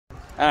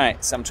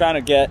Alright, so I'm trying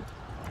to get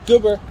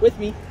Goober with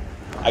me.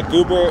 A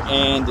Goober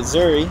and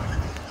zuri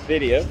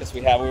video because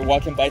we're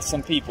walking by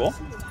some people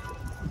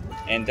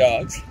and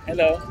dogs.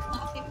 Hello.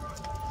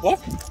 Walk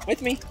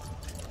with me.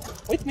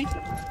 With me.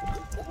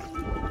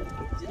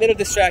 A little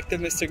distracted,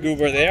 Mr.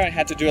 Goober there. I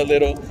had to do a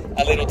little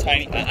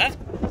tiny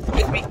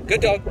with me. Good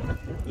dog.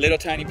 Little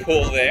tiny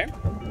pull there.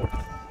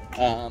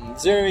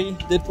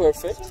 Zuri did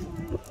perfect.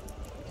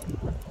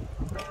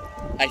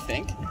 I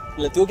think.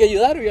 ¿Le tuvo que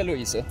ayudar o ya lo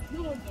hizo?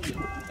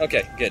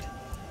 Okay, good.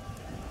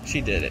 She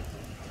did it.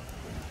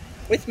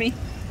 With me.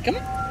 Come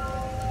on.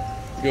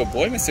 Good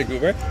boy, Mr.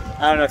 Goober.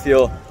 I don't know if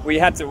you'll...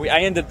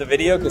 I ended the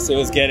video because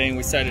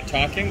we started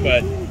talking,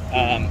 but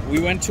we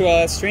went to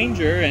a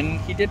stranger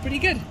and he did pretty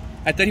good.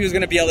 I thought he was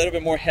going to be a little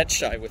bit more head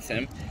shy with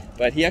him,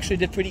 but he actually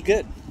did pretty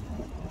good.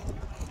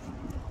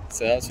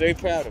 So I was very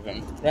proud of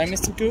him. Right,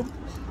 Mr. Goob?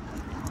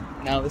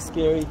 Now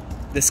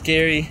the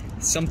scary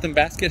something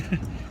basket.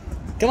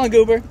 Come on,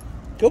 Goober.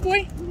 Good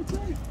boy.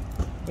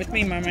 With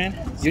me, my man.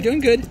 You're doing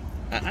good.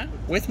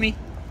 With me.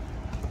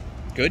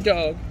 Good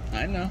dog.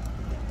 I know.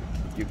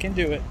 You can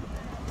do it.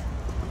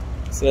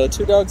 So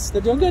 2 dogs,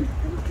 they're doing good.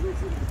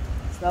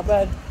 It's not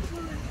bad.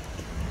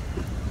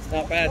 It's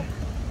not bad.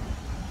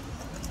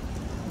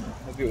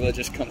 Maybe we'll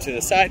just come to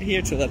the side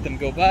here to let them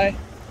go by.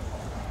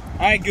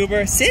 Alright,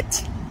 Goober,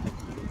 sit.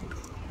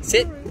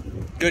 Sit.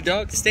 Good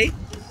dog, stay.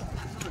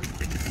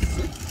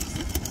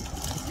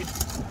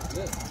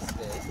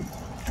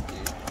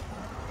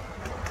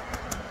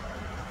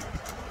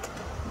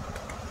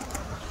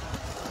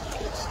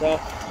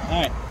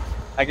 Alright.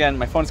 Again,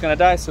 my phone's gonna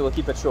die, so we'll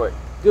keep it short.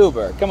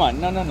 Goober, come on.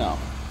 No.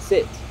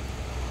 Sit.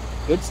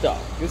 Good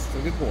stop. Good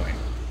boy.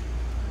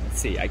 Let's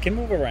see. I can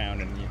move around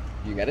and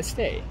you gotta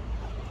stay.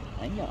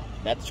 I know.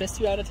 That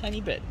stressed you out a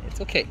tiny bit. It's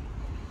okay.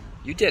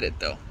 You did it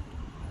though.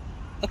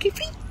 Okay,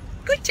 Fee.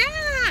 Good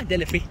job.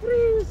 Dele, Fee.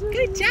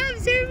 Good job,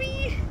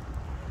 Zuri.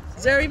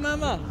 Zuri,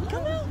 mama.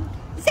 Come on.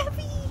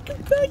 Zuri.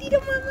 Good girl,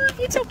 little mama.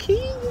 It's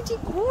okay. You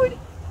did good.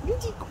 You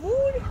did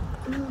good.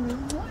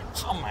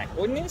 Oh my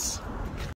goodness.